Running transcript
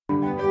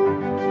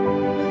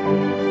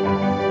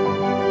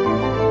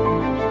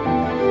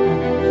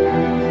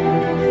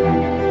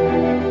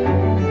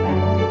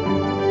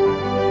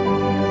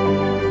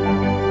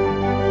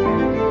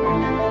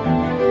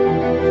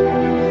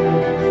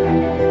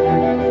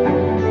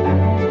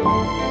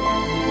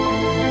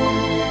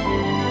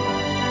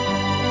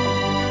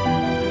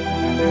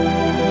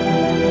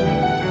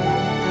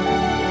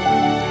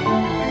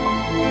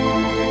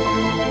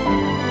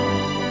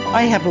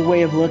I have a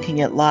way of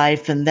looking at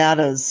life, and that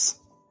is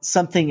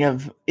something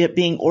of it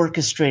being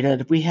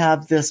orchestrated. We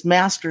have this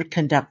master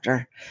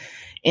conductor.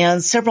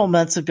 And several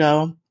months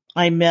ago,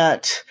 I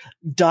met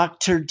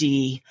Dr.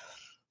 D.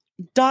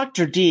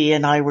 Dr. D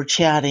and I were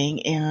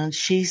chatting, and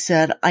she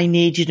said, I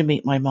need you to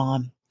meet my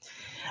mom.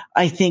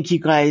 I think you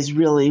guys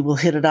really will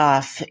hit it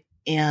off,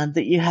 and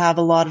that you have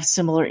a lot of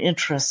similar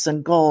interests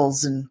and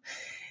goals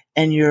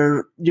and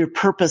your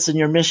purpose and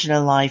your mission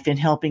in life in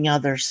helping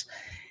others.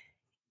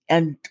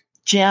 And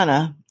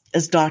Jana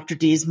is Dr.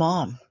 D's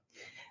mom.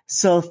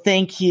 So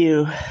thank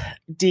you,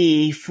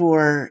 Dee,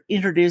 for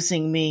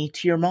introducing me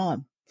to your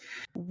mom.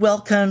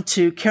 Welcome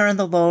to Carrying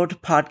the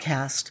Load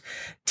podcast.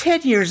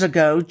 10 years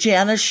ago,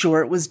 Jana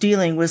Short was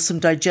dealing with some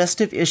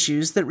digestive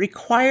issues that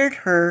required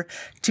her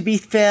to be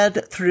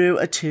fed through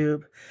a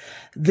tube.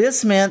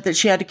 This meant that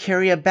she had to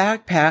carry a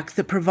backpack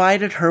that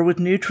provided her with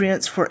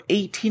nutrients for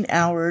 18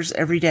 hours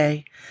every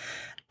day.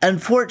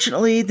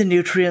 Unfortunately, the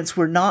nutrients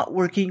were not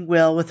working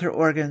well with her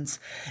organs,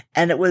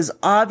 and it was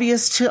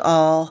obvious to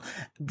all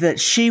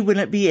that she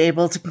wouldn't be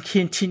able to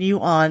continue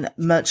on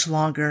much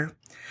longer.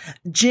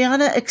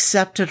 Jana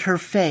accepted her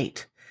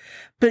fate,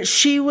 but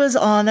she was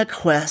on a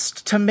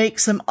quest to make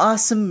some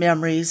awesome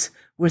memories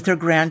with her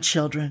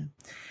grandchildren.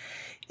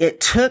 It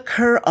took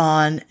her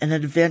on an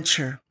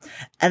adventure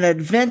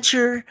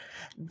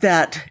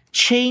that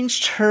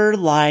changed her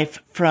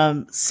life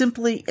from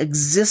simply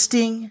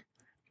existing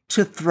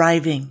to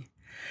thriving.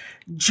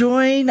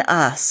 Join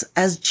us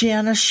as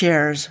Jana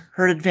shares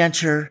her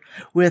adventure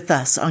with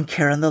us on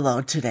Carrying the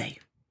Load today.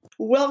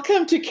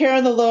 Welcome to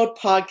Carrying the Load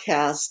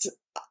podcast.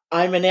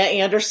 I'm Annette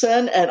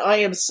Anderson, and I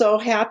am so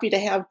happy to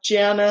have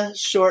Jana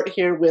Short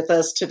here with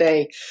us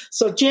today.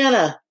 So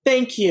Jana,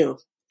 thank you.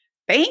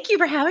 Thank you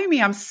for having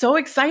me. I'm so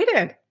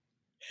excited.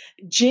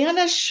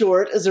 Jana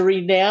Short is a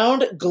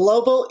renowned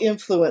global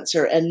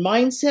influencer and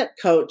mindset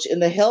coach in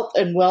the health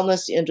and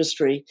wellness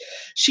industry.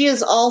 She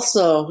is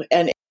also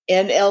an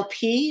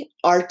NLP,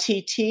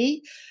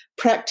 RTT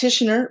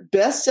practitioner,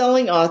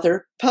 best-selling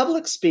author,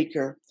 public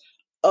speaker.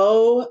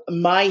 Oh,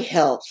 my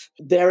health,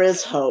 there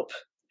is hope.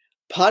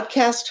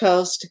 Podcast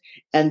host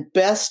and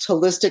Best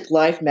Holistic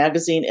Life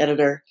magazine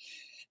editor.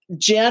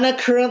 Jana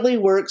currently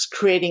works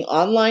creating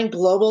online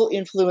global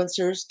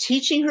influencers,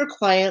 teaching her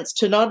clients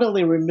to not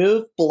only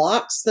remove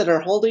blocks that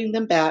are holding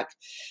them back,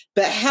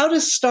 but how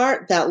to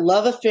start that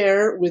love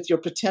affair with your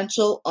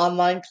potential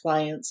online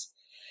clients.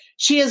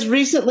 She has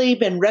recently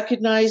been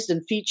recognized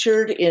and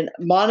featured in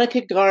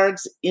Monica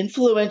Garg's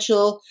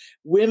influential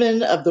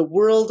Women of the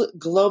World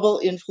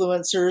Global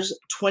Influencers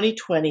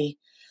 2020,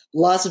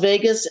 Las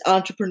Vegas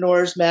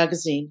Entrepreneurs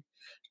magazine,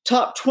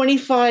 Top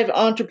 25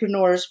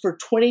 Entrepreneurs for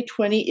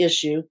 2020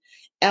 issue,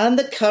 and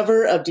the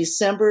cover of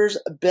December's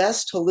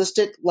Best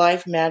Holistic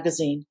Life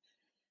magazine.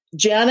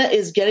 Jana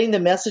is getting the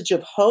message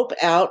of hope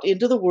out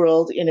into the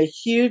world in a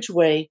huge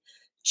way,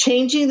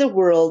 changing the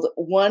world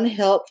one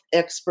health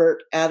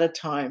expert at a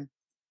time.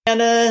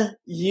 Jana,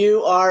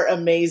 you are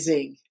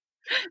amazing.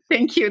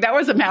 Thank you. That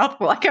was a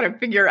mouthful. I got to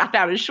figure out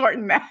how to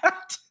shorten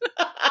that.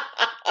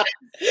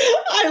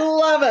 I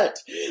love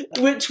it,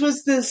 which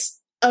was this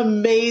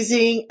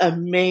amazing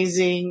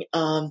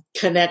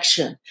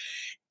connection.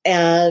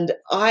 And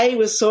I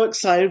was so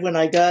excited when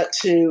I got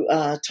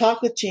to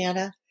talk with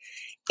Jana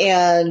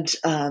and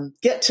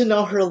get to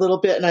know her a little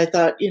bit. And I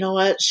thought, you know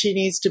what? She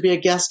needs to be a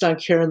guest on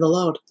Carrying the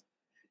Load.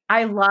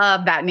 I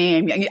love that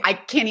name. I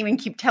can't even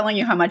keep telling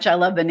you how much I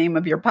love the name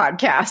of your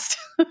podcast.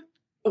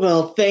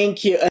 Well,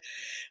 thank you.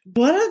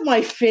 One of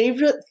my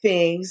favorite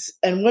things,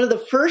 and one of the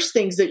first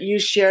things that you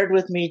shared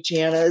with me,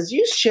 Jana, is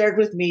you shared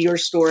with me your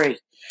story.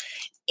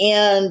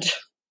 And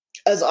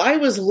as I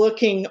was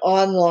looking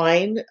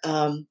online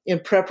in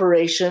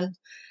preparation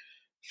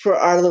for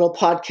our little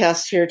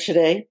podcast here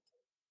today,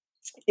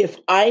 if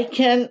I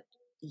can,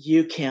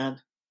 you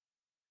can.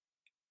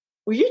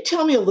 Will you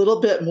tell me a little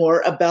bit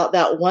more about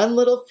that one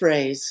little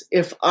phrase,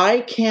 if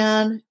I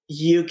can,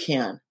 you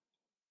can?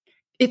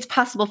 It's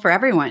possible for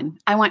everyone.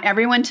 I want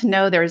everyone to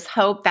know there's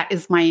hope. That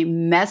is my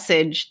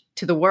message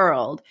to the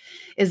world.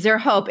 Is there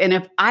hope? And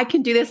if I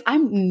can do this,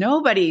 I'm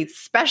nobody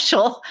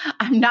special.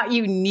 I'm not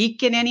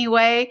unique in any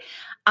way.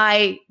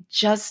 I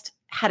just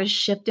had a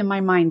shift in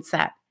my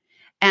mindset.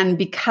 And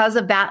because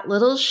of that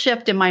little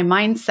shift in my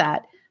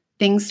mindset,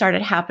 things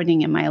started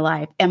happening in my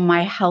life and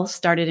my health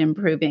started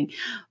improving.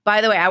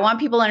 By the way, I want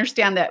people to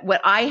understand that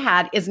what I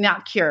had is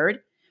not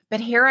cured,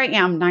 but here I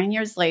am 9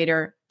 years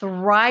later,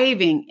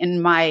 thriving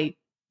in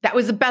that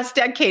was the best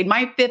decade.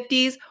 My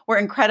 50s were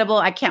incredible.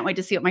 I can't wait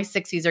to see what my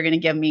 60s are going to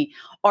give me,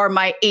 or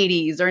my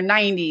 80s or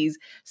 90s.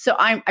 So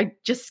I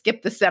just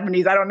skipped the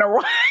 70s. I don't know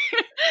why.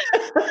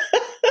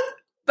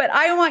 But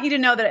I want you to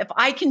know that if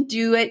I can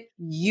do it,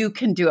 you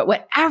can do it.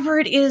 Whatever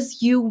it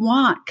is you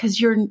want,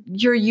 because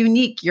you're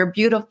unique, you're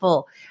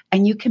beautiful,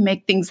 and you can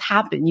make things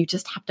happen. You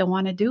just have to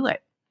want to do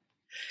it.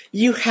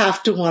 You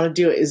have to want to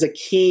do it is a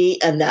key,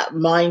 and that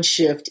mind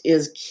shift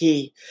is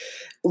key.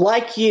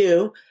 Like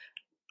you,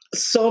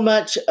 so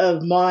much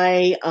of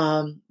my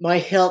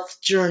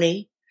health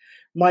journey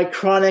my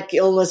chronic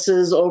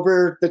illnesses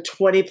over the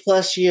 20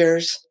 plus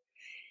years,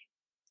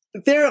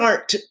 they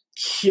aren't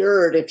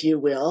cured, if you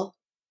will,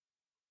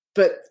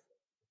 but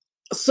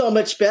so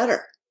much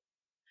better.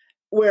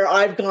 Where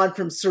I've gone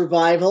from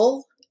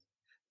survival,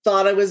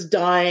 thought I was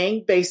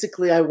dying,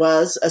 basically I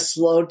was a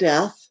slow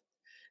death,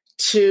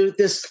 to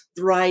this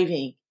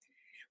thriving.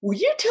 Will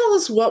you tell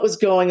us what was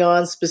going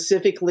on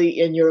specifically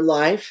in your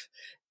life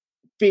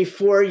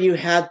before you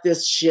had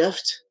this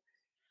shift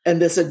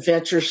and this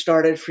adventure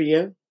started for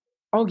you?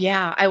 Oh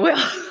yeah, I will.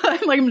 I'm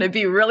going to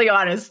be really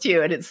honest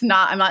too. And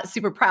I'm not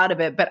super proud of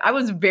it, but I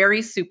was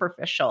very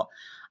superficial.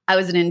 I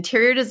was an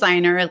interior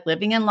designer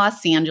living in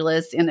Los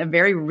Angeles, in a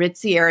very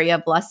ritzy area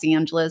of Los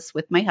Angeles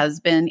with my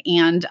husband.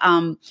 And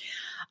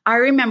I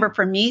remember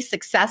for me,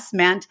 success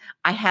meant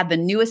I had the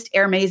newest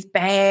Hermes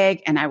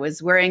bag and I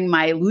was wearing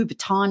my Louis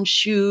Vuitton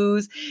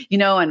shoes,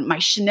 and my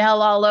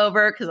Chanel all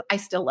over, because I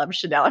still love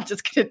Chanel. I'm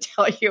just going to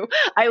tell you,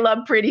 I love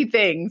pretty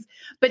things.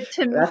 But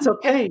to me, that's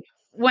okay.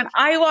 When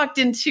I walked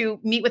in to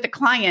meet with a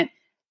client,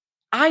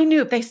 I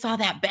knew if they saw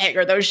that bag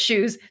or those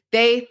shoes,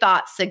 they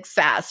thought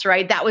success,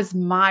 right? That was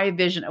my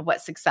vision of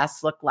what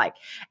success looked like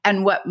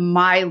and what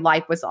my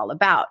life was all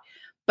about.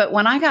 But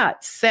when I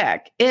got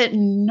sick, it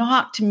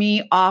knocked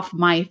me off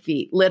my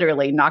feet,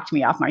 literally knocked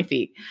me off my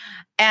feet.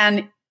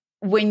 And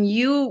when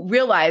you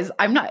realize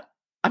I'm not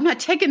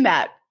taking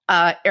that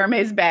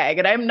Hermes bag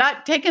and I'm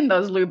not taking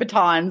those Louis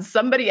Vuittons,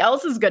 somebody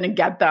else is going to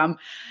get them.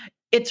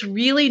 It's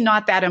really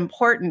not that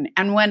important.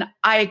 And when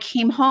I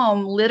came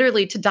home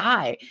literally to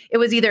die, it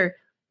was either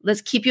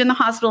let's keep you in the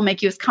hospital,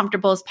 make you as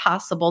comfortable as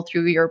possible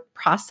through your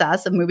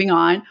process of moving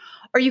on,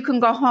 or you can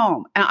go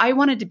home. And I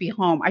wanted to be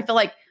home. I feel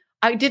like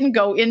I didn't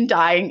go in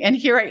dying, and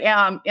here I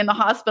am in the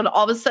hospital.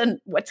 All of a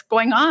sudden, what's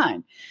going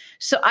on?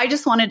 So I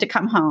just wanted to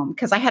come home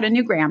because I had a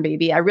new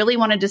grandbaby. I really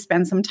wanted to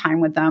spend some time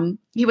with them.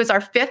 He was our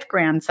 5th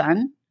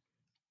grandson.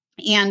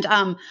 And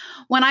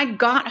when I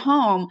got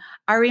home,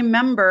 I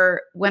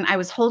remember when I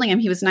was holding him,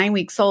 he was 9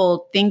 weeks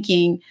old,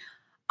 thinking,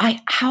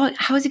 how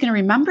is he going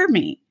to remember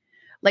me?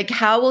 Like,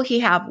 how will he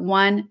have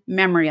one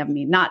memory of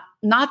me? Not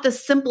the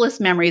simplest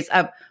memories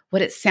of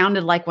what it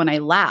sounded like when I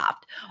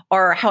laughed,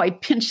 or how I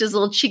pinched his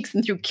little cheeks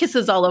and threw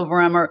kisses all over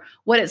him, or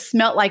what it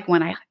smelled like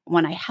when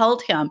I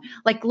held him,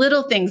 like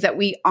little things that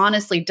we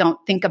honestly don't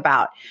think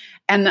about.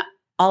 And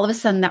all of a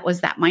sudden, that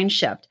was that mind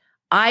shift.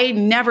 I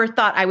never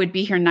thought I would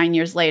be here 9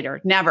 years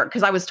later, never,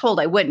 because I was told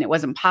I wouldn't. It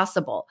wasn't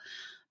possible.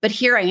 But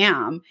here I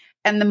am.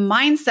 And the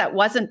mindset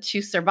wasn't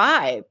to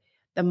survive.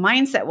 The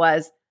mindset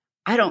was,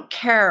 I don't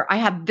care. I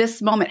have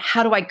this moment.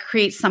 How do I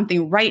create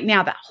something right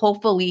now that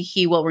hopefully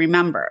he will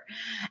remember?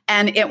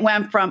 And it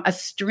went from a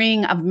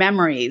string of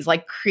memories,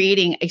 like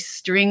creating a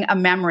string of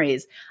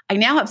memories. I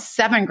now have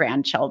 7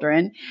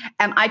 grandchildren,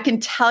 and I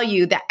can tell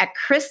you that at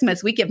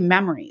Christmas, we give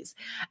memories.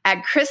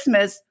 At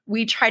Christmas,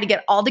 we try to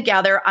get all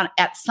together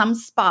at some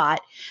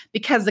spot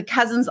because the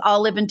cousins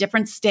all live in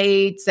different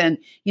states. And,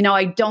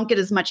 I don't get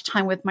as much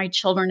time with my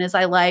children as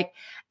I like.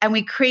 And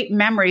we create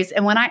memories.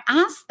 And when I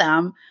ask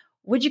them,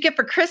 what'd you get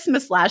for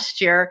Christmas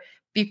last year?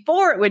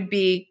 Before it would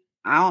be,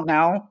 I don't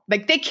know,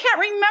 like they can't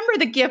remember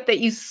the gift that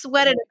you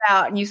sweated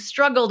about and you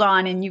struggled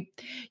on and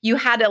you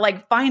had to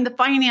like find the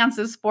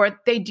finances for it.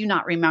 They do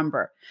not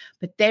remember,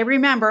 but they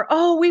remember,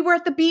 oh, we were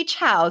at the beach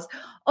house.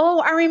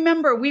 Oh, I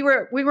remember we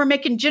were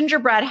making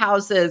gingerbread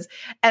houses,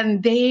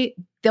 and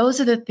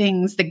those are the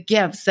things, the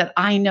gifts that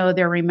I know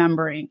they're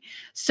remembering.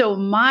 So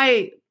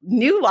my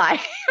new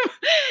life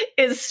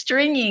is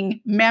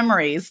stringing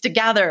memories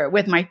together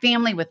with my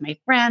family, with my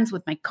friends,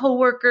 with my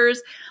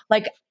coworkers.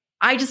 Like,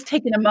 I just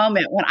take in a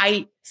moment when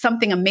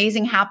something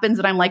amazing happens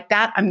and I'm like,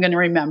 that I'm going to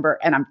remember,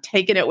 and I'm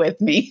taking it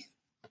with me.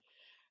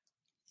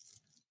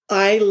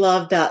 I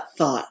love that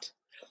thought.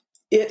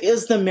 It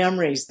is the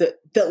memories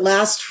that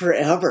last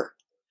forever.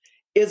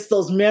 It's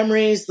those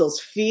memories,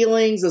 those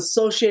feelings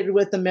associated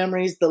with the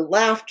memories, the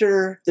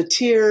laughter, the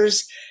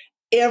tears,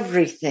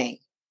 everything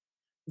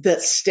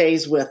that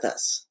stays with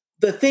us.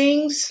 The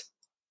things,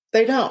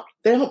 they don't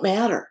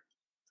matter.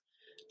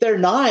 They're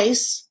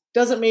nice.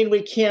 Doesn't mean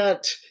we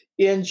can't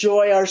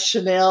enjoy our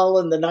Chanel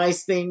and the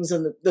nice things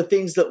and the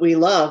things that we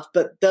love,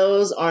 but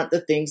those aren't the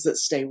things that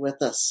stay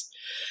with us.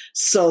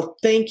 So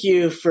thank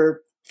you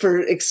for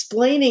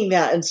explaining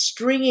that and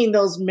stringing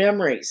those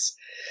memories.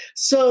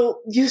 So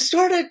you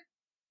started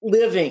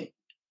living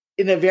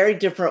in a very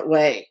different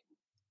way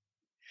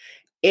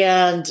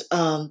and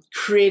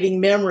creating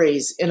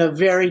memories in a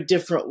very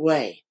different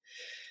way.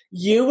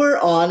 You were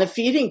on a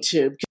feeding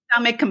tube.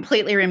 Stomach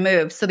completely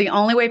removed. So the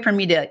only way for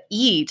me to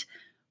eat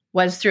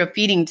was through a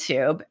feeding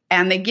tube.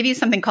 And they give you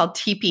something called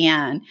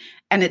TPN,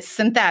 and it's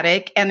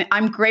synthetic. And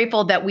I'm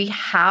grateful that we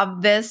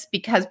have this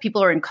because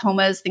people are in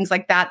comas, things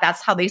like that.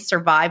 That's how they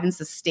survive and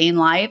sustain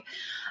life.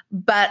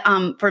 But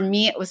for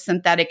me, it was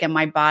synthetic, and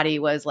my body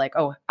was like,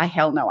 oh,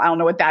 hell no. I don't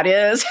know what that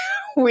is.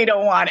 We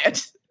don't want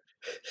it.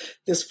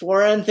 This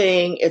foreign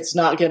thing, it's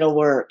not going to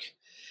work.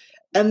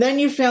 And then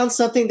you found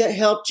something that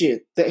helped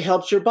you, that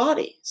helped your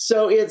body.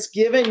 So it's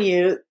given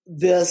you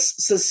this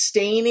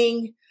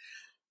sustaining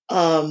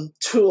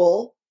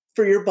tool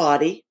for your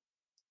body.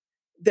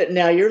 that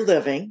now you're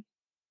living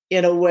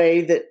in a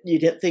way that you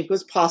didn't think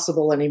was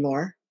possible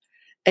anymore.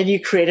 And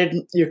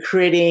you're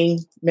creating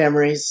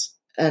memories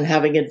and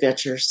having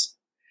adventures,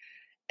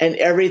 and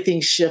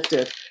everything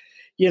shifted.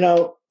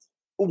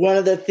 One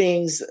of the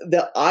things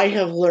that I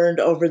have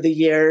learned over the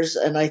years,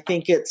 and I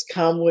think it's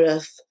come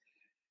with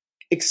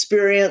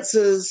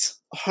experiences,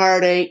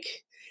 heartache,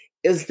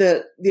 is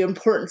that the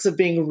importance of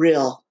being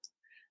real,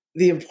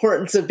 the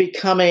importance of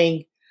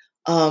becoming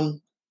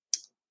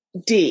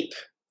deep,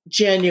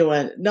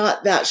 genuine,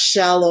 not that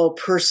shallow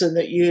person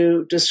that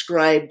you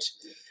described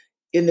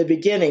in the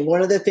beginning.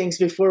 One of the things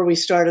before we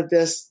started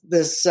this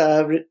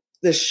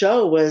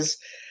show was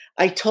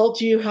I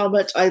told you how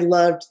much I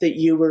loved that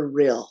you were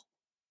real.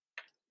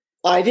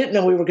 I didn't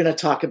know we were going to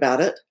talk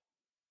about it.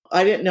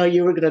 I didn't know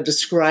you were going to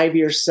describe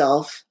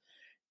yourself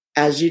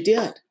as you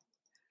did.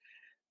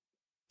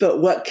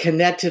 But what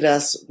connected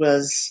us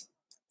was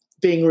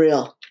being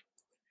real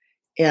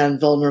and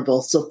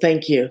vulnerable. So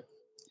thank you.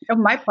 Oh,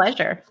 my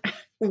pleasure.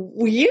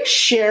 Will you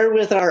share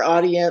with our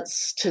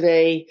audience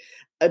today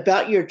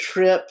about your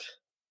trip,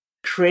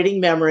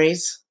 creating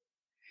memories,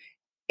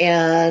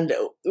 and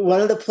one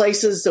of the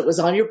places that was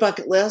on your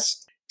bucket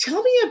list?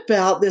 Tell me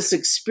about this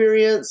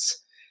experience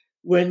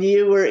when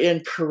you were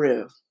in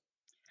Peru.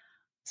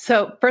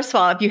 So first of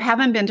all, if you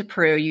haven't been to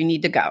Peru, you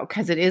need to go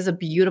because it is a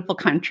beautiful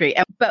country.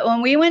 But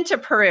when we went to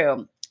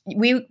Peru,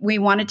 we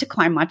wanted to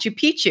climb Machu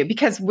Picchu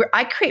because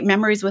I create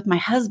memories with my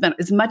husband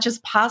as much as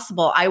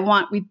possible.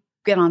 We've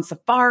been on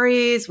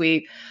safaris.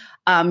 We've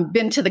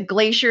been to the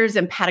glaciers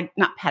in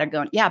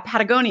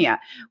Patagonia.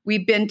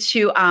 We've been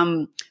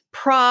to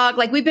Prague.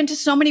 Like we've been to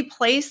so many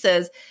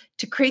places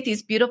to create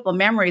these beautiful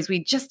memories.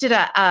 We just did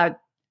a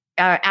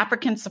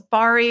African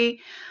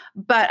safari.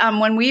 But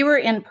when we were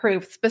in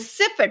Peru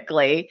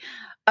specifically,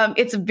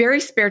 it's a very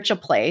spiritual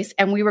place.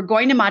 And we were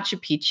going to Machu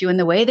Picchu. And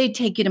the way they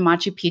take you to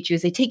Machu Picchu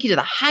is they take you to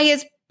the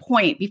highest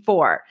point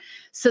before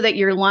so that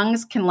your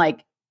lungs can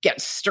get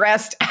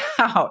stressed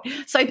out.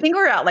 So I think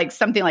we're at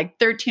something like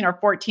 13 or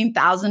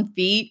 14,000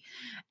 feet.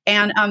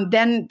 And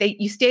then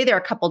you stay there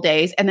a couple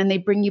days and then they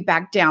bring you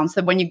back down.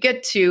 So when you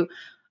get to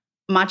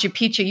Machu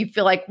Picchu, you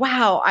feel like,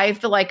 wow, I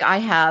feel like I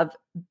have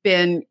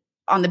been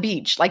on the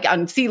beach,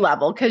 on sea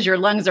level, because your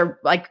lungs are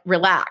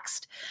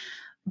relaxed.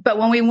 But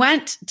when we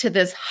went to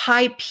this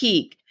high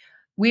peak,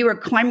 we were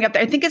climbing up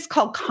there. I think it's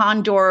called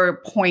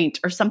Condor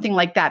Point or something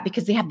like that,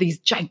 because they have these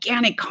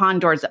gigantic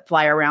condors that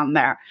fly around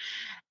there.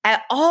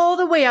 All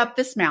the way up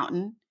this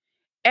mountain,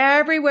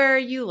 everywhere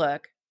you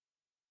look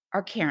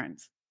are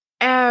Karens.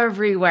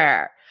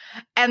 Everywhere.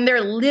 And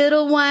they're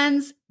little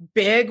ones,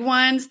 big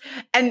ones,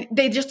 and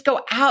they just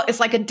go out. It's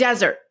like a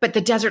desert, but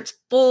the desert's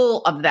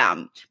full of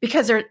them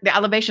because the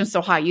elevation is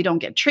so high, you don't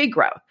get tree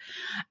growth.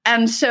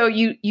 And so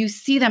you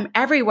see them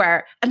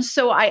everywhere. And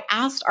so I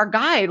asked our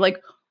guide, why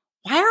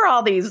are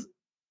all these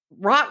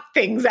rock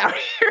things out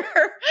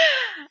here?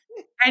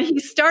 And he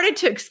started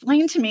to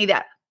explain to me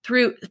that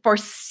for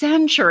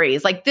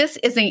centuries, this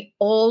is an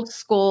old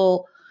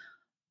school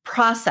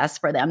process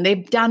for them.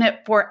 They've done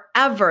it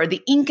forever.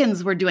 The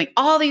Incans were doing,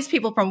 all these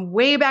people from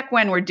way back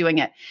when were doing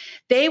it.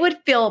 They would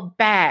fill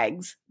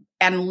bags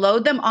and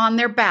load them on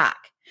their back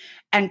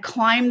and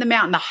climb the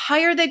mountain. The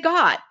higher they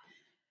got,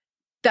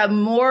 the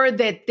more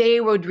that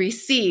they would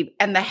receive.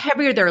 And the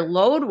heavier their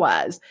load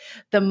was,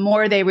 the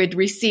more they would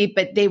receive.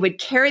 But they would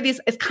carry these.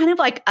 It's kind of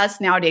like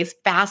us nowadays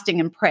fasting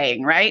and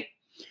praying, right?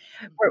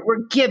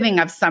 We're giving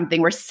of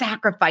something. We're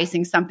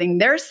sacrificing something.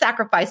 Their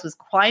sacrifice was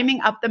climbing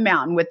up the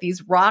mountain with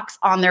these rocks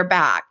on their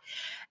back.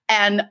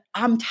 And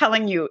I'm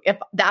telling you, if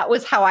that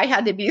was how I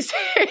had to be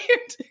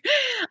saved,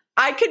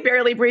 I could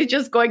barely breathe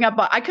just going up.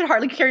 I could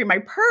hardly carry my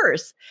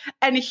purse.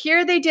 And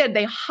here they did.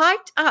 They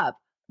hiked up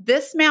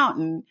this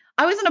mountain.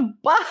 I was in a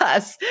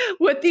bus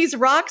with these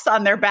rocks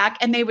on their back,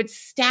 and they would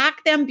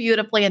stack them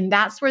beautifully. And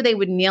that's where they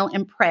would kneel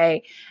and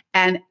pray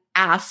and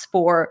ask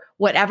for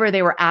whatever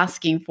they were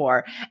asking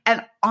for.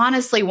 And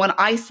honestly, when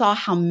I saw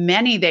how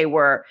many they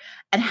were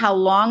and how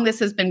long this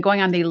has been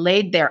going on, they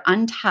laid there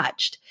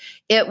untouched.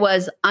 It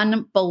was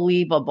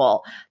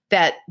unbelievable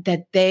that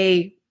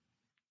they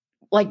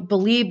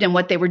believed in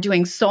what they were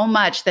doing so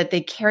much that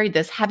they carried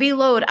this heavy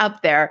load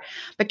up there.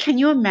 But can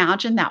you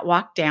imagine that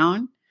walk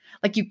down?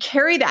 You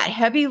carry that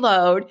heavy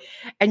load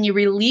and you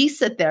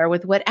release it there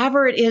with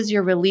whatever it is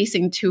you're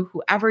releasing to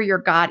whoever your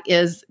God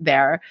is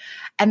there.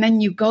 And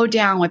then you go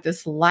down with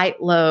this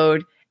light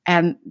load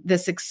and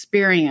this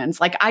experience.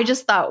 I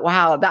just thought,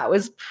 wow, that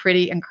was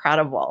pretty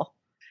incredible.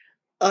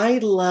 I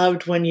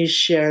loved when you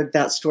shared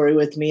that story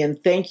with me,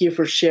 and thank you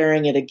for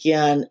sharing it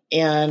again.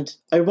 And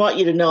I want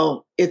you to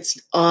know it's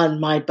on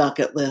my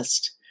bucket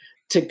list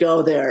to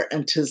go there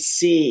and to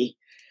see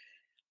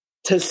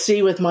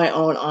with my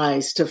own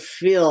eyes, to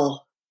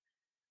feel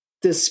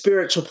this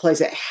spiritual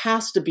place. It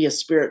has to be a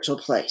spiritual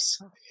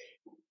place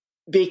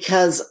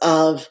because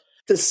of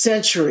the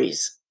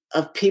centuries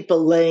of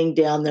people laying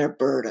down their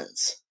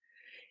burdens.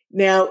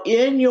 Now,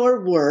 in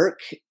your work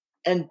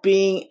and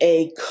being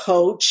a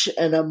coach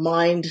and a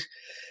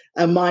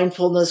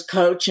mindfulness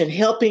coach and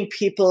helping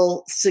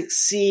people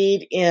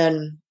succeed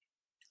in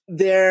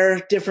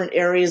their different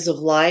areas of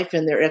life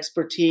and their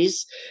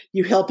expertise.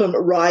 You help them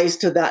rise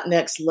to that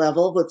next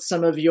level with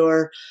some of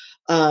your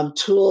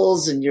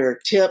tools and your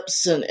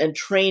tips and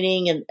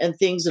training and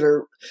things that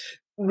are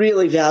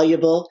really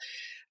valuable.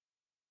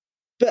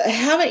 But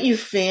haven't you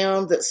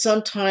found that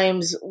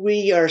sometimes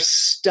we are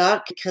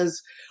stuck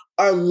because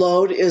our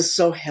load is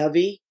so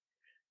heavy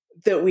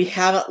that we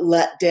haven't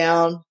let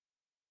down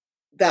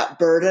that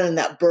burden, and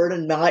that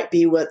burden might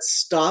be what's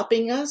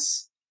stopping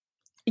us?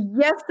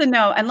 Yes and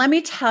no. And let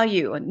me tell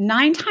you,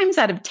 9 times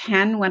out of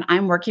 10, when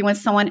I'm working with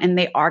someone and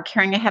they are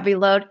carrying a heavy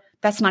load,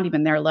 that's not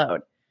even their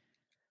load.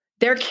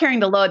 They're carrying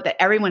the load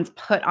that everyone's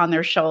put on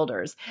their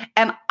shoulders.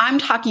 And I'm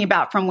talking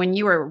about from when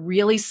you were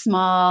really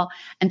small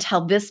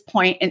until this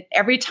point, and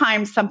every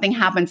time something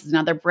happens, is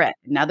another brick,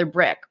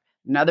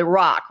 another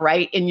rock,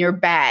 right, in your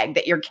bag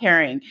that you're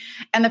carrying.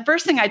 And the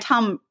first thing I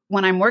tell them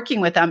when I'm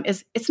working with them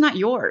is, it's not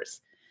yours.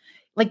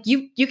 Like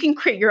you can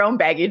create your own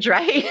baggage,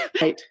 right?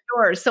 Right.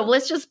 Yours. So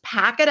let's just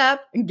pack it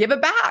up and give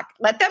it back.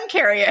 Let them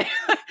carry it.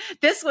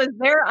 This was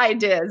their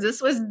ideas.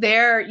 This was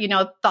their,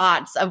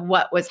 thoughts of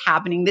what was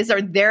happening. These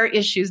are their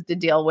issues to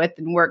deal with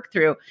and work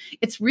through.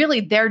 It's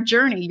really their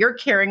journey you're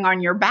carrying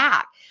on your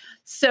back.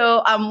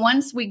 So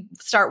once we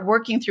start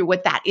working through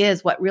what that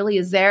is, what really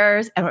is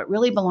theirs and what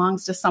really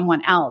belongs to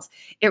someone else,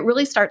 it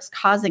really starts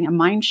causing a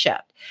mind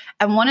shift.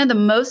 And one of the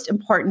most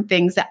important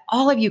things that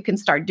all of you can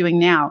start doing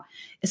now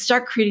is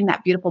start creating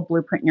that beautiful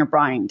blueprint in your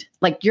brain.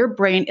 Like, your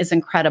brain is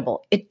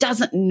incredible. It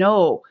doesn't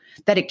know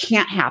that it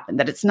can't happen,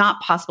 that it's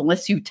not possible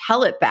unless you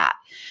tell it that.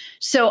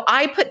 So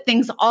I put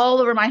things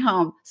all over my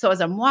home. So as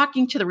I'm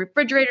walking to the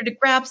refrigerator to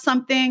grab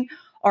something,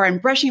 or I'm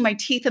brushing my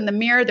teeth in the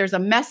mirror, there's a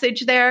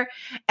message there.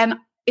 And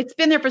it's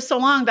been there for so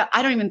long that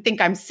I don't even think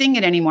I'm seeing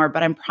it anymore,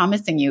 but I'm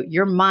promising you,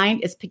 your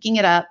mind is picking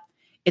it up.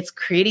 It's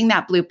creating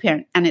that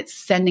blueprint and it's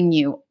sending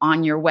you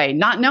on your way,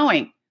 not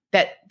knowing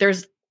that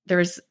there's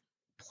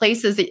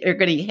places that you're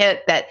going to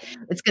hit that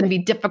it's going to be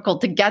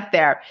difficult to get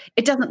there.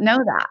 It doesn't know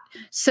that.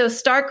 So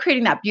start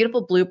creating that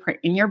beautiful blueprint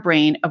in your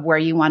brain of where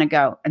you want to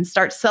go, and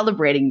start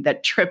celebrating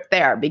that trip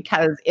there,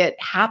 because it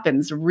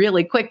happens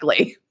really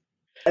quickly.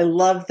 I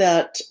love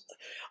that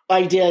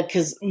idea,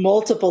 because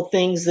multiple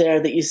things there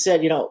that you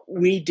said,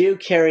 we do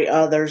carry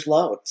others'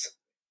 loads,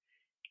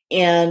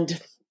 and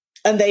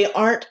they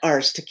aren't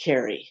ours to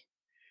carry,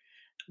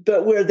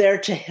 but we're there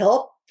to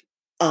help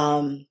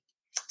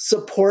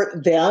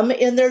support them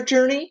in their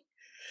journey,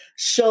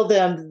 show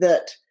them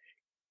that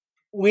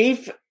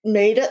we've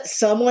made it,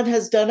 someone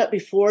has done it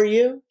before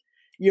you,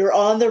 you're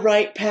on the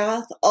right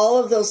path, all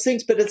of those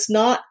things, but it's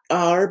not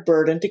our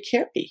burden to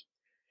carry.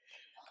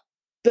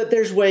 But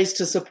there's ways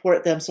to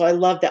support them. So I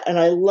love that. And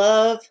I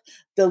love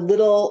the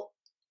little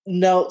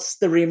notes,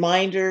 the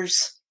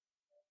reminders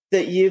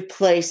that you've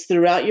placed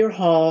throughout your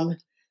home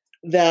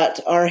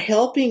that are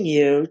helping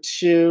you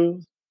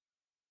to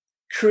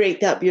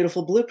create that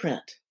beautiful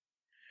blueprint.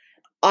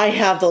 I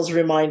have those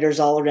reminders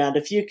all around.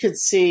 If you could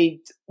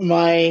see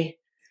my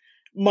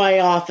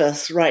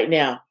office right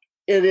now,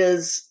 it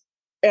is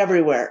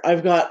everywhere.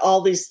 I've got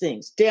all these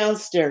things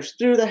downstairs,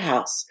 through the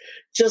house,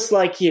 just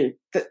like you,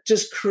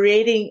 just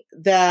creating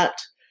that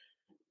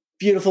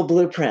beautiful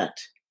blueprint.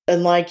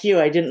 And like you,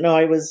 I didn't know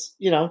I was,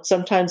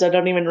 sometimes I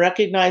don't even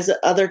recognize it.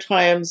 Other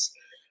times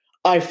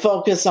I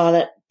focus on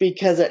it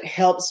because it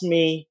helps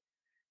me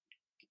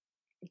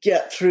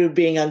get through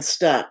being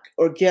unstuck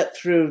or get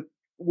through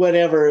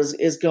whatever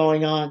is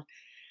going on.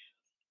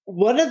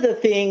 One of the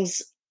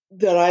things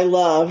that I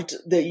loved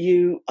that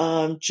you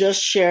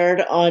just shared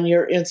on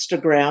your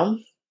Instagram,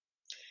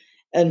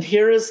 and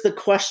here is the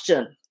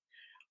question: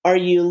 are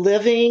you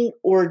living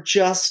or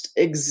just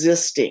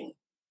existing?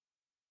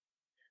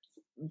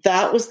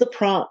 That was the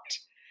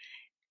prompt.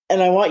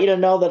 And I want you to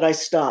know that I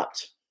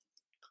stopped.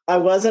 I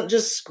wasn't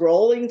just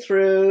scrolling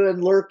through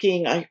and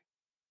lurking.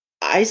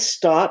 I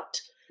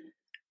stopped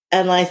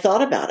and I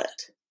thought about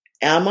it.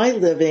 Am I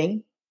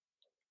living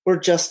or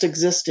just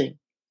existing?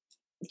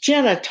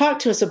 Jana, talk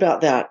to us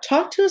about that.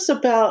 Talk to us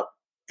about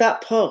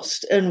that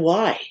post and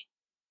why.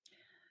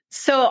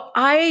 So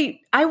I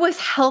was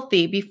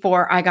healthy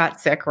before I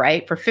got sick,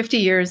 right? For 50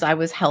 years, I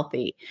was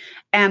healthy,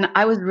 and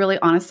I was really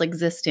honestly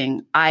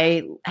existing.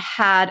 I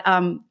had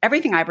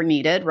everything I ever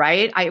needed,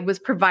 right? I was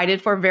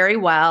provided for very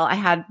well. I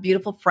had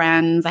beautiful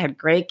friends. I had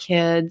great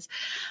kids.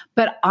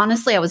 But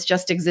honestly, I was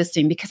just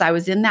existing, because I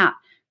was in that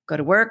go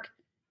to work,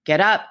 get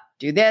up,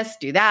 do this,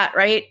 do that,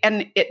 right?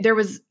 And it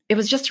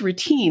was just a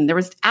routine. There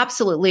was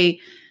absolutely,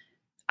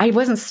 I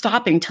wasn't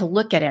stopping to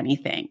look at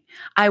anything.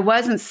 I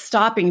wasn't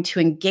stopping to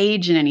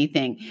engage in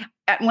anything.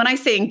 When I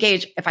say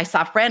engage, if I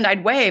saw a friend,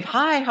 I'd wave,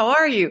 hi, how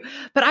are you?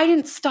 But I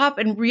didn't stop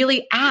and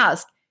really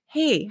ask,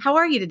 hey, how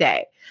are you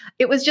today?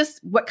 It was just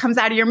what comes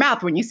out of your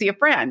mouth when you see a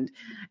friend.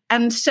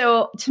 And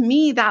so to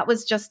me, that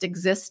was just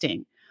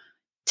existing.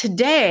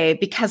 Today,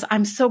 because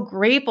I'm so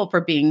grateful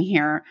for being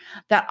here,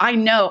 that I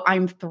know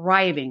I'm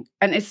thriving.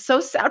 And it's so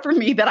sad for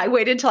me that I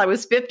waited till I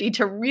was 50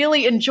 to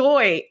really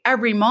enjoy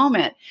every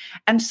moment.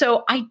 And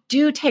so I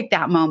do take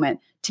that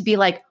moment to be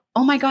like,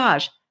 oh my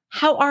gosh,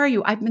 How are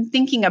you? I've been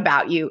thinking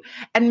about you,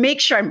 and make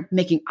sure I'm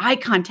making eye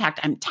contact.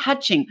 I'm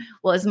touching,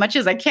 well, as much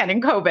as I can in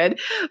COVID,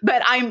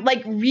 but I'm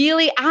like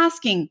really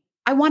asking,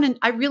 I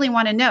really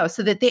want to know,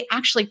 so that they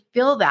actually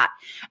feel that.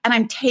 And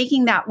I'm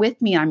taking that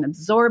with me. I'm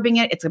absorbing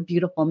it. It's a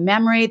beautiful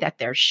memory that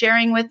they're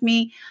sharing with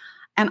me.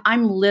 And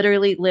I'm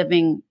literally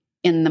living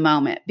in the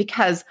moment,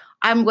 because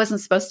I wasn't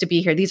supposed to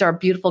be here. These are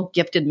beautiful,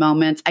 gifted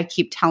moments. I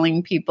keep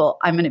telling people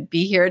I'm going to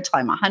be here till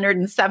I'm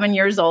 107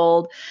 years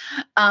old.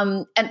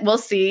 And we'll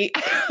see.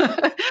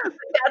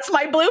 That's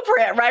my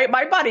blueprint, right?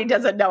 My body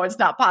doesn't know it's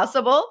not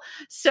possible.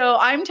 So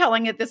I'm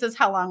telling it, this is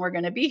how long we're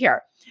going to be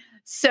here.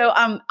 So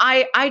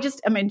I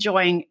just am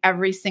enjoying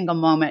every single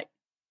moment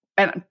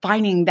and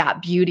finding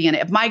that beauty in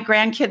it. If my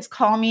grandkids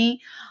call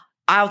me,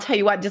 I'll tell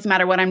you what, it doesn't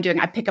matter what I'm doing.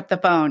 I pick up the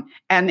phone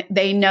and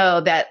they know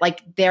that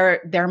like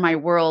they're my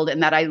world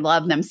and that I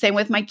love them. Same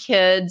with my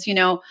kids.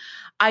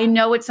 I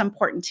know it's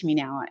important to me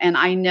now. And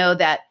I know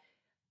that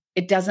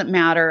it doesn't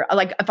matter.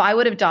 Like if I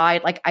would have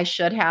died like I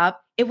should have,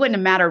 it wouldn't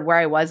have mattered where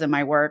I was in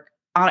my work.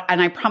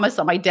 And I promise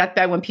on my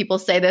deathbed, when people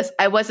say this,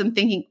 I wasn't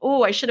thinking,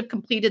 oh, I should have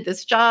completed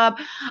this job.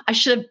 I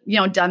should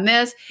have, done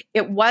this.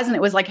 It wasn't.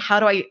 It was like,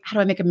 how do I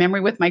make a memory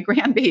with my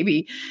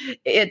grandbaby?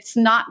 It's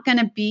not going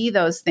to be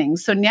those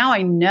things. So now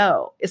I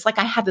know. It's like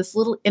I have this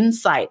little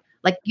insight.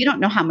 Like, you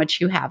don't know how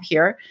much you have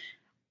here,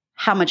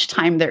 how much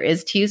time there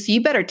is to you. So you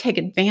better take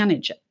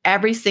advantage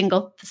every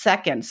single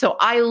second. So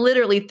I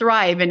literally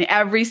thrive in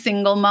every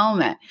single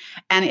moment.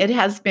 And it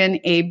has been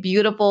a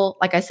beautiful,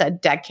 like I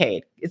said,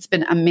 decade. It's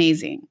been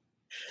amazing.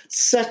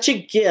 Such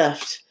a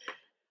gift,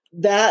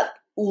 that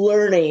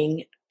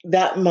learning,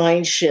 that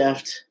mind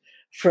shift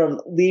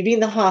from leaving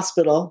the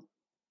hospital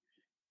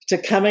to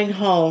coming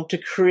home to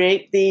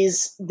create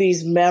these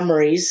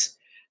memories,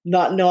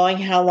 not knowing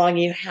how long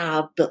you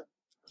have, but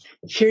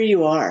here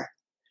you are.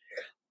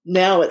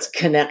 Now it's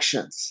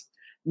connections.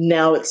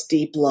 Now it's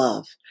deep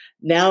love.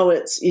 Now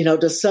it's,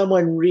 does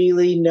someone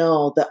really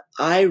know that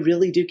I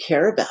really do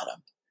care about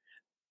them?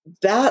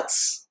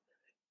 That's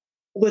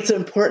what's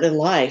important in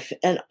life.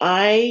 And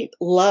I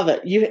love it.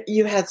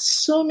 You had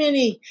so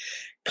many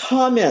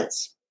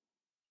comments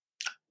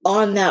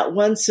on that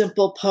one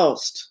simple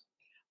post.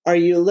 Are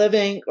you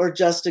living or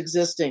just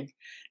existing?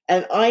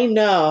 And I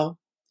know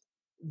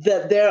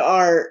that there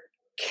are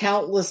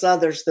countless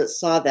others that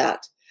saw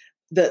that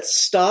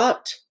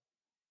stopped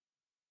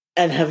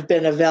and have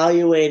been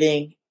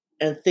evaluating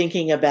and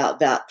thinking about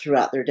that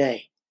throughout their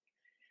day.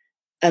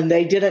 And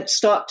they didn't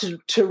stop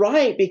to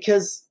write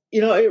because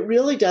it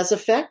really does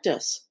affect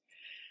us.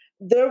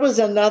 There was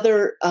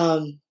another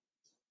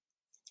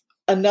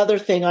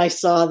thing I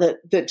saw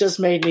that just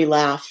made me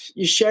laugh.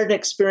 You shared an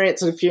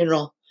experience at a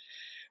funeral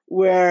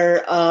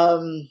where,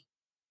 do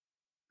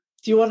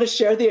you want to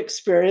share the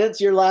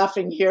experience? You're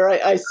laughing here.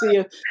 I see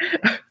you.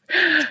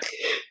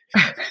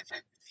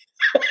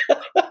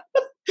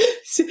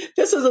 See,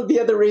 this is the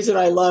other reason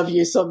I love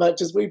you so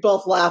much, is we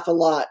both laugh a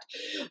lot.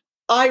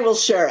 I will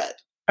share it.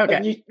 Okay.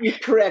 And you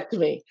correct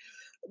me.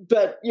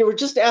 But you were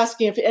just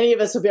asking if any of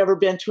us have ever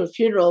been to a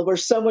funeral where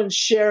someone's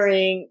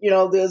sharing,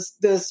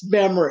 this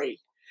memory.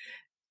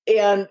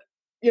 And,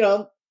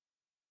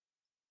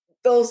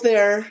 those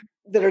there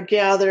that are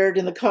gathered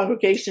in the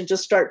congregation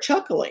just start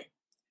chuckling.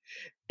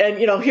 And,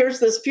 here's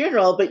this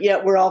funeral, but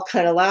yet we're all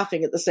kind of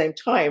laughing at the same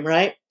time,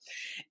 right?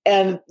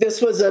 And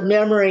this was a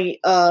memory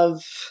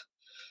of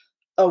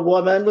a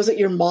woman. Was it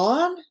your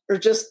mom? Or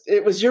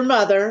it was your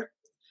mother,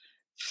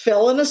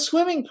 fell in a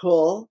swimming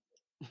pool,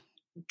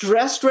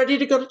 dressed ready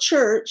to go to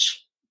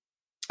church,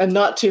 and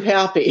not too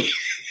happy.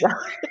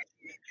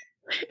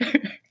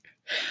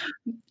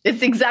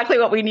 It's exactly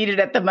what we needed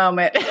at the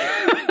moment. And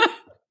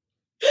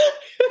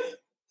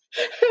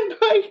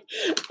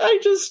I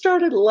just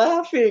started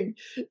laughing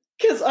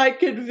because I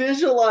could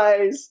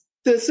visualize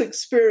this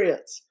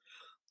experience.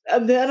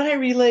 And then I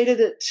related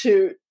it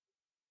to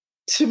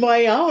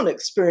my own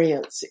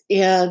experience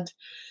and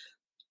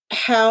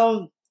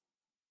how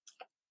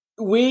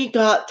we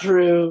got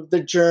through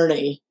the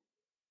journey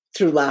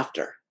through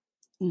laughter.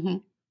 Mm-hmm.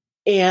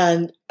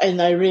 And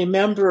I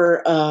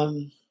remember,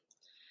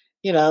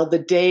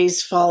 the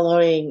days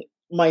following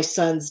my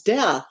son's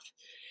death,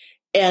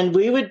 and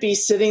we would be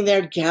sitting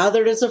there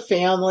gathered as a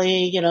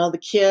family, the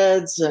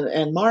kids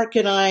and Mark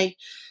and I,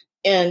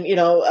 and,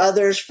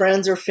 others,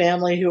 friends or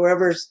family,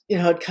 whoever's,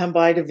 had come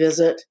by to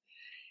visit.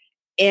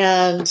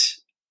 And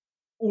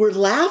we're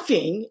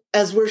laughing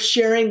as we're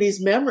sharing these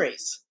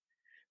memories.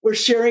 We're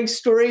sharing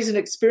stories and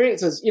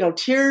experiences.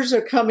 Tears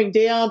are coming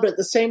down, but at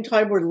the same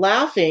time, we're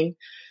laughing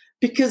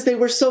because they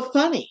were so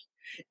funny.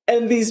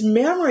 And these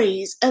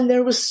memories, and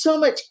there was so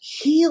much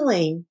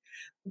healing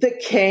that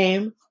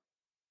came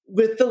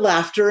with the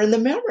laughter and the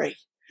memory.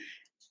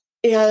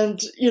 And,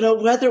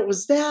 whether it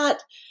was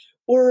that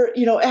or,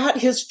 at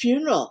his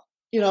funeral,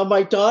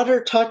 my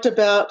daughter talked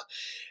about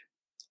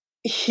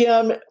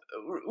him,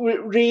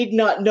 Reed,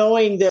 not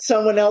knowing that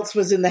someone else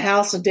was in the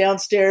house and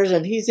downstairs,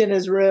 and he's in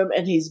his room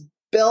and he's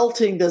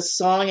belting this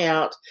song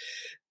out.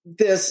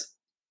 It's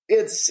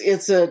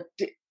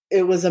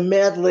it was a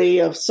medley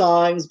of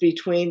songs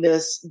between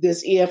this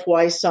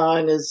EFY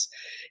song is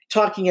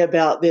talking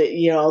about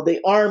the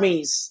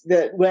armies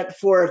that went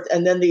forth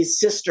and then these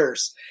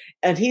sisters.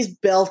 And he's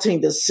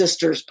belting the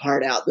sisters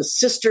part out, the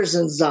sisters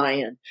in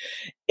Zion.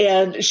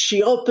 And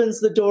she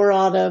opens the door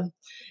on him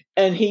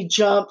and he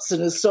jumps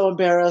and is so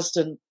embarrassed.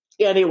 And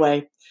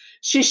anyway,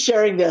 she's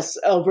sharing this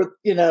over,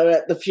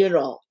 at the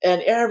funeral,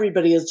 and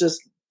everybody is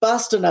just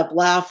busting up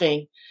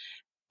laughing.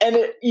 And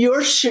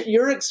your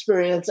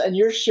experience and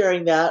you're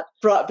sharing that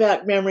brought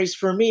back memories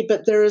for me,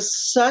 but there is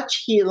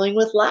such healing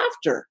with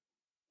laughter.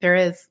 There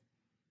is.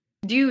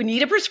 Do you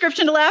need a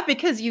prescription to laugh?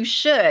 Because you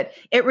should.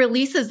 It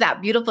releases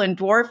that beautiful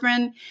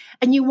endorphin,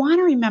 and you want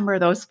to remember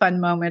those fun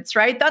moments,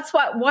 right? That's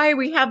why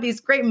we have these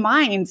great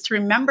minds to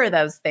remember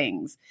those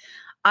things.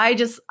 I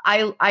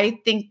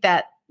think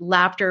that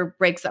laughter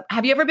breaks up.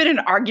 Have you ever been in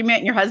an argument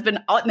and your husband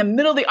in the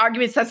middle of the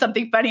argument says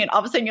something funny and all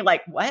of a sudden you're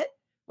like, what?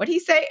 What'd he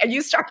say? And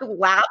you start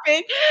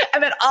laughing.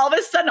 And then all of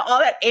a sudden, all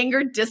that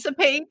anger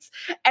dissipates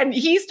and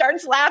he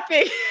starts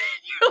laughing.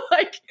 You're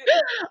like,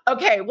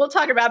 okay, we'll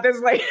talk about this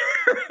later.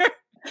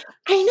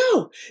 I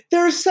know.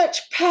 There's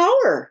such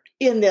power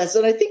in this.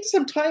 And I think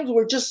sometimes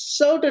we're just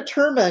so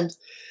determined.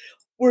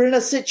 We're in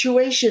a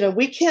situation and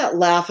we can't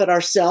laugh at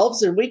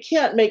ourselves and we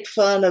can't make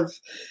fun of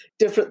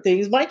different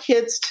things. My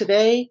kids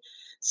today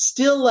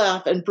still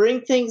laugh and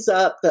bring things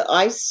up that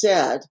I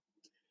said.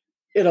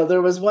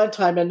 There was one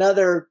time,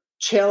 another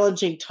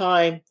challenging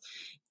time,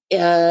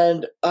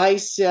 and I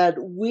said,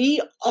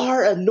 we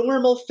are a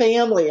normal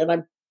family, and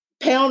I'm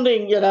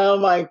pounding,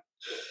 my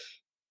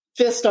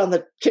fist on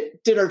the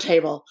dinner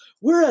table.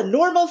 We're a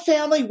normal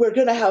family. We're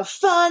going to have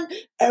fun,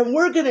 and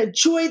we're going to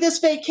enjoy this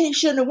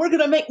vacation, and we're going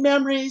to make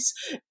memories.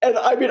 And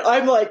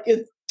I'm like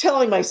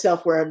telling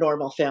myself we're a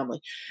normal family.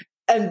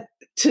 And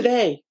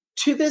today,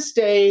 to this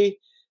day,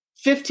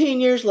 15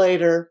 years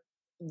later,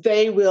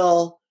 they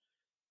will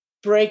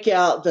break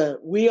out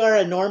we are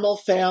a normal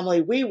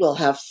family. We will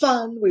have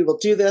fun. We will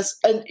do this.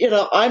 And,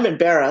 I'm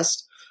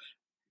embarrassed,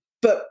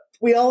 but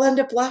we all end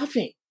up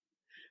laughing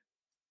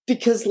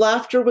because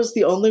laughter was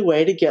the only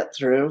way to get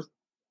through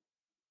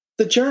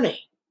the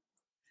journey.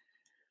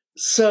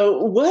 So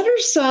what are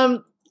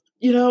some,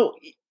 you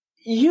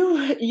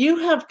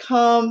have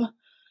come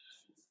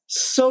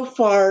so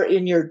far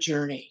in your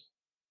journey,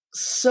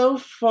 so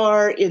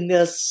far in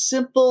this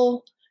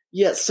simple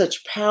yet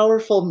such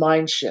powerful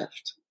mind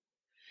shift.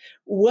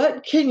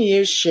 What can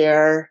you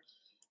share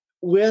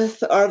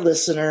with our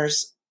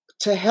listeners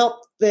to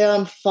help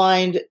them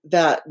find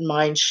that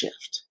mind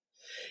shift?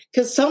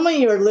 Because some of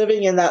you are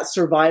living in that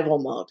survival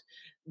mode.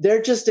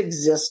 They're just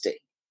existing.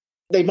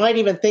 They might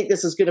even think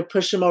this is going to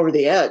push them over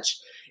the edge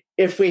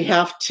if we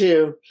have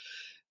to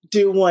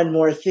do one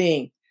more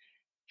thing.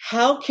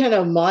 How can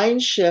a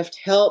mind shift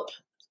help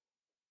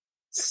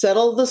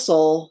settle the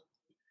soul,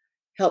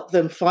 help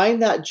them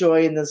find that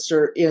joy in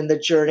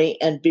the journey,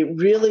 and be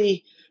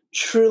really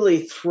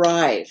truly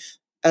thrive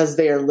as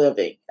they are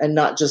living and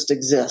not just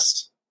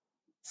exist?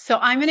 So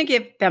I'm going to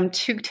give them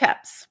 2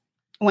 tips.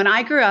 When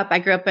I grew up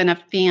in a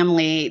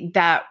family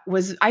that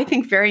was, I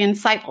think, very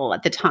insightful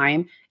at the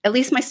time. At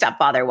least my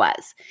stepfather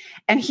was.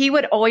 And he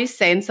would always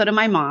say, and so did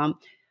my mom,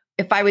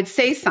 if I would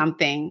say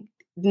something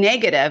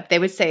negative, they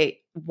would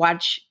say,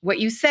 watch what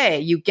you say.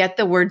 You get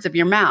the words of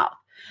your mouth.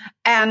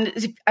 And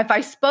if I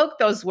spoke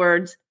those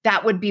words,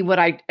 that would be what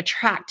I'd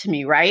attract to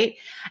me, right?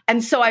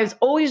 And so I was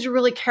always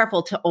really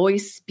careful to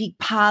always speak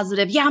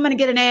positive. Yeah, I'm going to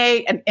get an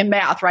A in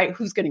math, right?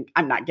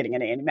 I'm not getting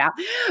an A in math.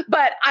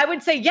 But I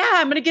would say, yeah,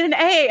 I'm going to get an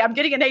A. I'm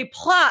getting an A+.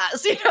 I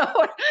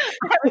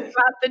would go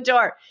out the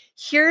door.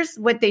 Here's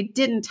what they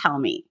didn't tell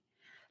me.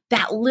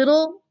 That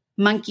little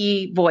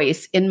monkey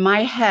voice in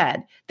my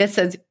head that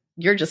says,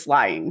 you're just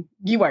lying.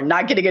 You are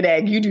not getting an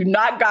A. You do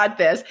not got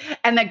this.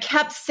 And then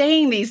kept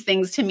saying these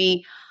things to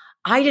me.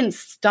 I didn't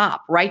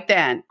stop right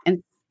then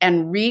and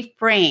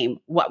reframe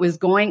what was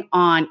going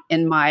on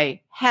in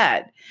my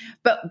head.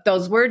 But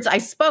those words I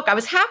spoke, I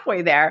was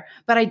halfway there,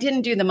 but I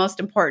didn't do the most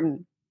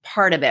important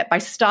part of it by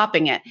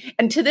stopping it.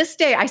 And to this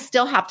day, I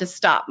still have to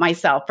stop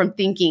myself from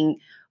thinking,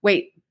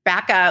 wait,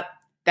 back up.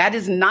 That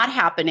is not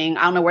happening.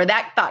 I don't know where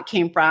that thought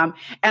came from.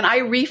 And I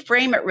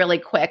reframe it really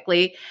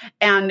quickly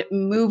and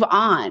move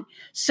on.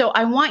 So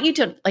I want you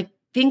to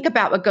think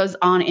about what goes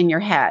on in your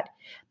head.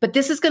 But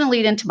this is going to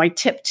lead into my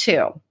tip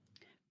 2.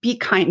 Be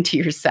kind to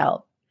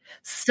yourself.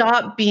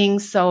 Stop being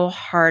so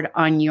hard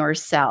on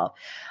yourself.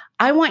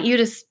 I want you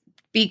to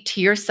speak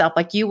to yourself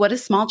like you would a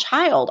small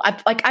child.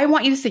 I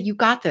want you to say, you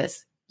got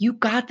this. You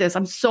got this.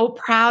 I'm so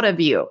proud of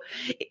you.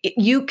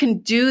 You can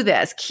do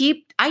this.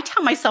 I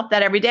tell myself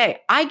that every day.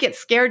 I get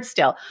scared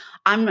still.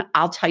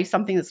 I'll tell you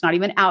something that's not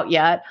even out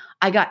yet.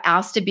 I got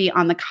asked to be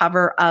on the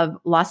cover of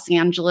Los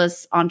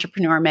Angeles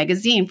Entrepreneur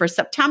magazine for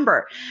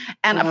September.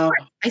 And of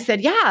course I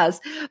said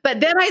yes. But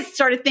then I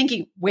started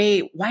thinking,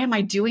 wait, why am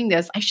I doing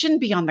this? I shouldn't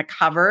be on the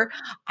cover.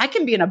 I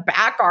can be in a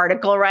back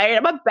article, right?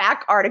 I'm a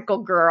back article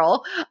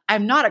girl.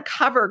 I'm not a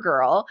cover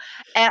girl.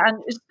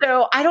 And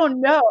so I don't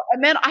know.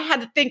 And then I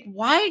had to think,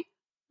 why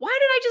Why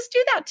did I just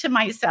do that to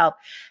myself?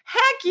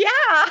 Heck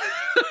yeah.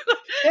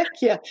 Heck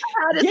yeah.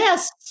 That is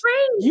Yes,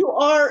 great. you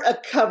are a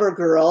cover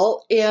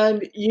girl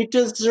and you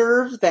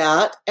deserve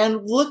that.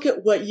 And look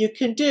at what you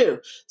can do.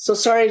 So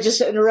sorry, I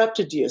just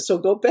interrupted you. So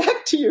go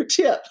back to your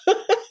tip.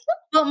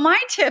 Well, my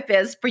tip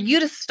is for you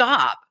to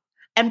stop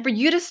and for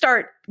you to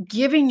start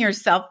giving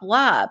yourself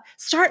love.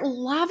 Start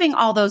loving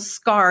all those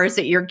scars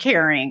that you're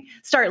carrying.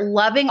 Start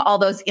loving all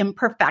those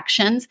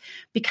imperfections,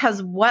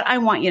 because what I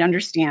want you to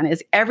understand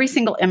is every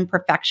single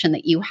imperfection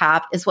that you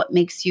have is what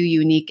makes you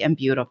unique and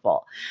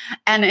beautiful.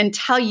 And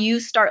until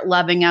you start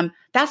loving them,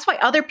 that's why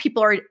other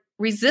people are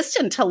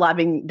resistant to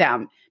loving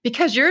them,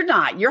 because you're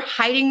not. You're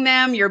hiding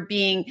them. You're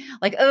being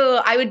like,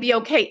 oh, I would be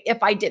okay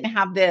if I didn't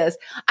have this.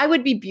 I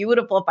would be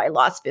beautiful if I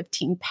lost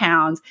 15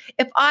 pounds.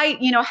 If I,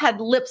 had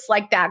lips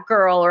like that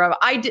girl, or if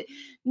I did.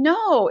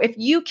 No, if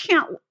you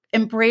can't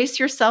embrace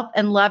yourself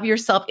and love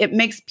yourself, it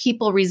makes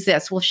people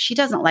resist. Well, if she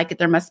doesn't like it,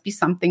 there must be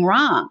something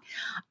wrong.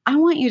 I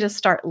want you to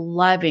start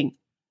loving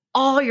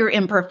all your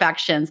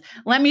imperfections.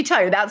 Let me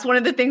tell you, that's one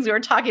of the things we were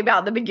talking about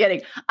in the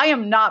beginning. I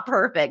am not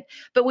perfect.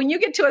 But when you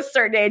get to a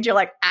certain age, you're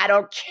like, I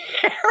don't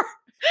care.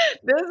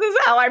 This is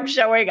how I'm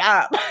showing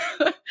up.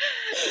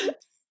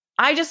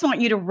 I just want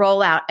you to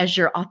roll out as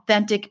your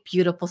authentic,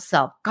 beautiful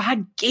self.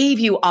 God gave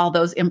you all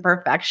those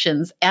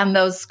imperfections and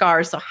those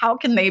scars. So how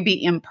can they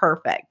be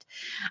imperfect?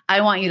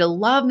 I want you to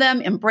love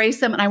them, embrace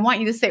them. And I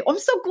want you to say, oh, I'm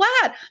so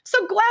glad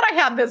I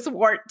have this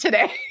wart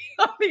today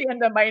on the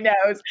end of my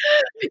nose,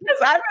 because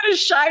I'm going to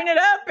shine it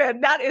up.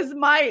 And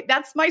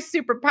that's my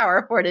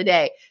superpower for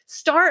today.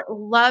 Start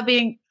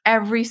loving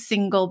every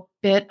single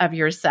bit of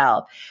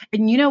yourself.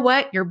 And you know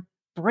what? Your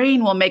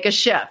brain will make a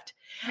shift.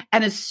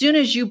 And as soon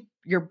as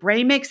your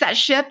brain makes that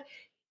shift,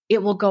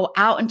 it will go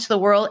out into the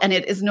world, and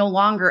it is no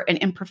longer an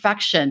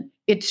imperfection.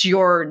 It's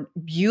your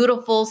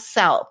beautiful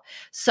self.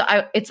 So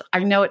I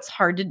know it's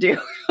hard to do.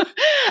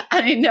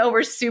 And I know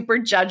we're super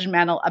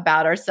judgmental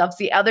about ourselves.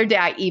 The other day,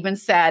 I even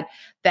said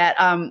that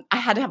I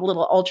had to have a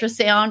little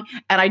ultrasound,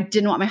 and I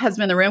didn't want my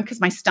husband in the room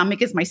because my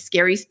stomach is my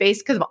scary space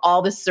because of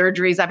all the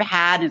surgeries I've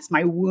had, and it's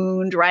my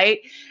wound, right?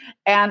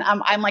 And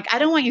I'm like, I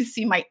don't want you to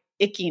see my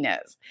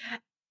ickiness.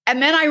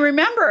 And then I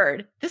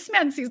remembered, this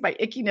man sees my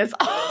ickiness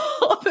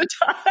all the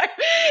time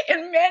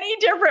in many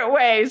different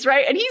ways,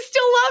 right? And he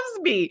still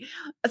loves me.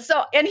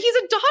 So, and he's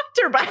a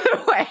doctor, by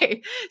the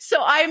way.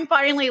 So I'm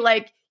finally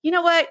like, you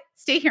know what?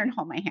 Stay here and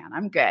hold my hand.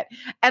 I'm good.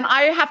 And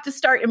I have to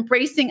start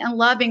embracing and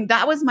loving.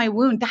 That was my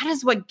wound. That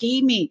is what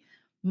gave me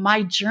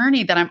my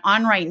journey that I'm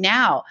on right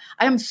now.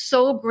 I am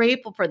so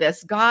grateful for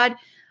this. God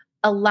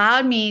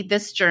allowed me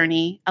this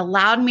journey,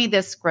 allowed me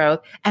this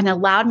growth, and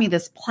allowed me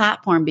this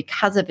platform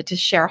because of it to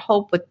share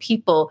hope with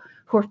people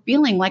who are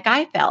feeling like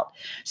I felt.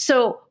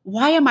 So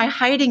why am I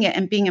hiding it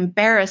and being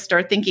embarrassed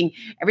or thinking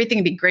everything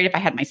would be great if I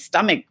had my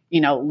stomach,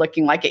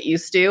 looking like it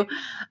used to?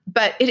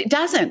 But it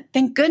doesn't,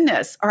 thank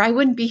goodness, or I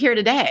wouldn't be here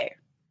today.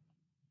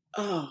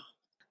 Oh,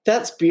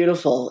 that's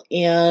beautiful.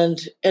 And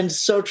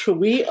so true.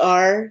 We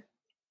are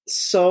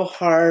so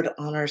hard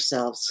on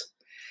ourselves.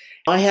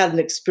 I had an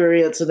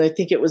experience, and I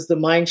think it was the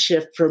mind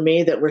shift for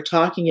me that we're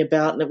talking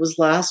about, and it was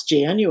last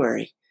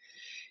January.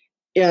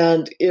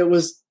 And it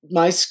was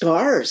my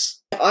scars.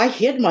 I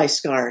hid my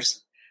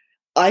scars.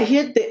 I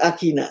hid the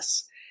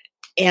ickiness.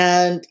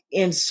 And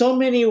in so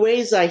many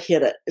ways, I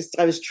hid it.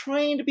 I was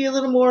trying to be a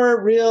little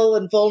more real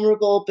and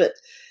vulnerable, but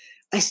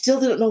I still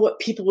didn't know what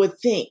people would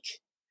think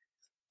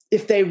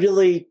if they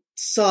really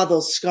saw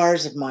those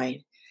scars of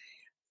mine.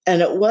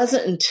 And it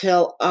wasn't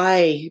until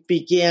I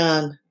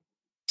began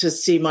to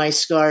see my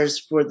scars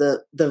for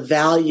the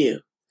value,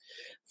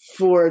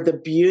 for the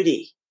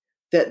beauty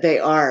that they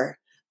are,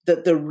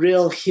 that the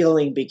real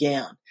healing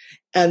began.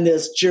 And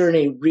this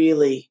journey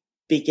really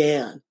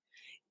began.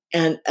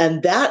 And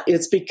that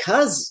it's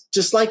because,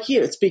 just like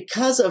you, it's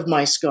because of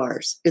my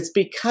scars. It's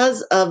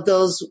because of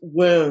those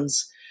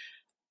wounds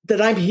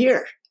that I'm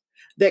here,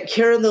 that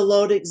Carrying the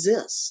Load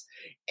exists.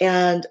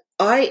 And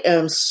I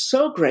am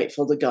so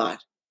grateful to God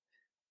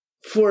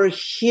for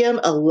Him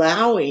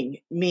allowing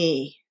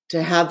me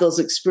to have those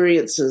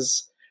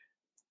experiences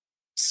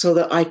so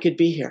that I could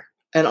be here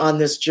and on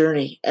this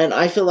journey. And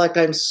I feel like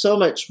I'm so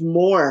much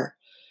more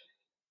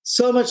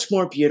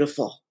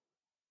beautiful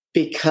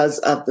because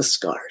of the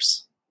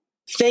scars.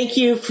 Thank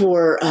you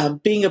for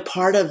being a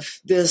part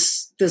of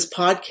this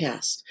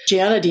podcast.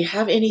 Jana, do you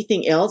have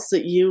anything else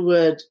that you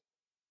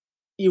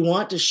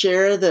want to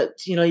share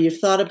that, you've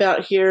thought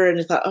about here and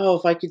you thought, oh,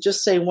 if I could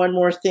just say one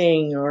more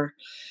thing, or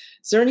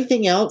is there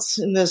anything else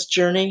in this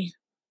journey?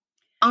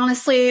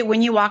 Honestly,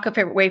 when you walk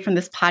away from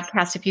this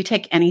podcast, if you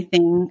take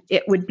anything,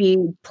 it would be,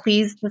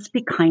 please just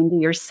be kind to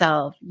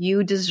yourself.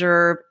 You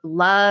deserve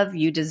love.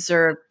 You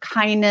deserve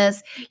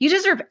kindness. You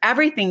deserve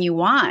everything you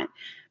want.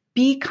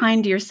 Be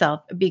kind to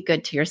yourself, be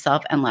good to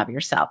yourself, and love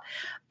yourself.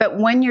 But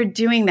when you're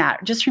doing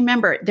that, just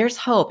remember, there's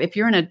hope. If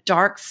you're in a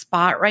dark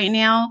spot right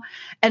now,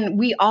 and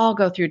we all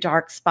go through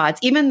dark spots,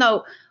 even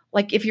though,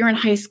 like, if you're in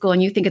high school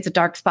and you think it's a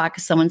dark spot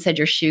because someone said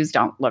your shoes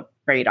don't look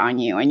great on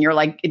you, and you're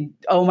like,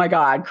 oh my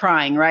God,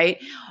 crying, right?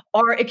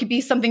 Or it could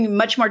be something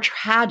much more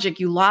tragic.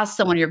 You lost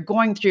someone, you're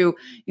going through,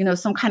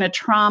 some kind of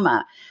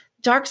trauma.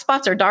 Dark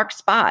spots are dark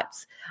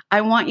spots.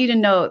 I want you to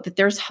know that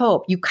there's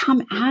hope. You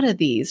come out of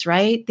these,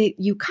 right?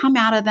 You come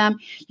out of them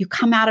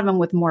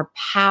with more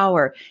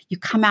power. You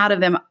come out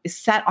of them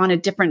set on a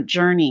different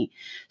journey.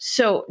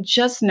 So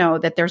just know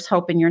that there's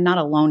hope and you're not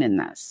alone in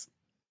this.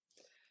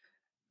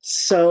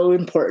 So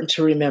important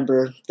to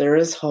remember there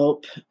is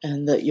hope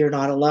and that you're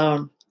not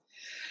alone.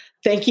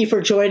 Thank you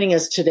for joining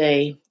us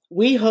today.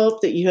 We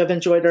hope that you have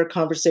enjoyed our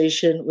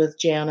conversation with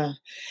Jana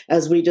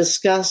as we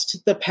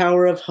discussed the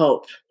power of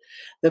hope,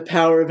 the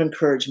power of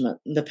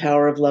encouragement, and the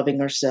power of loving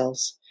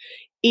ourselves.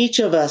 Each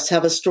of us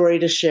have a story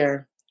to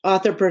share.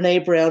 Author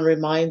Brené Brown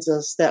reminds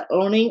us that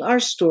owning our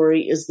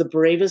story is the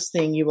bravest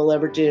thing you will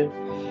ever do.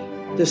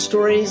 The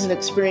stories and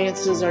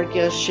experiences our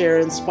guests share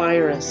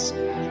inspire us,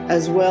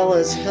 as well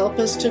as help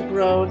us to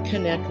grow and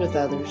connect with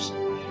others.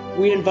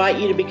 We invite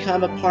you to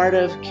become a part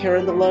of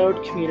Carrying the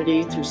Load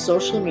community through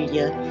social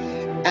media,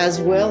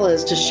 as well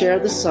as to share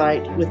the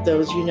site with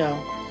those you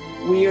know.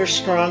 We are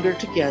stronger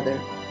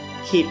together.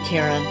 Keep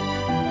caring.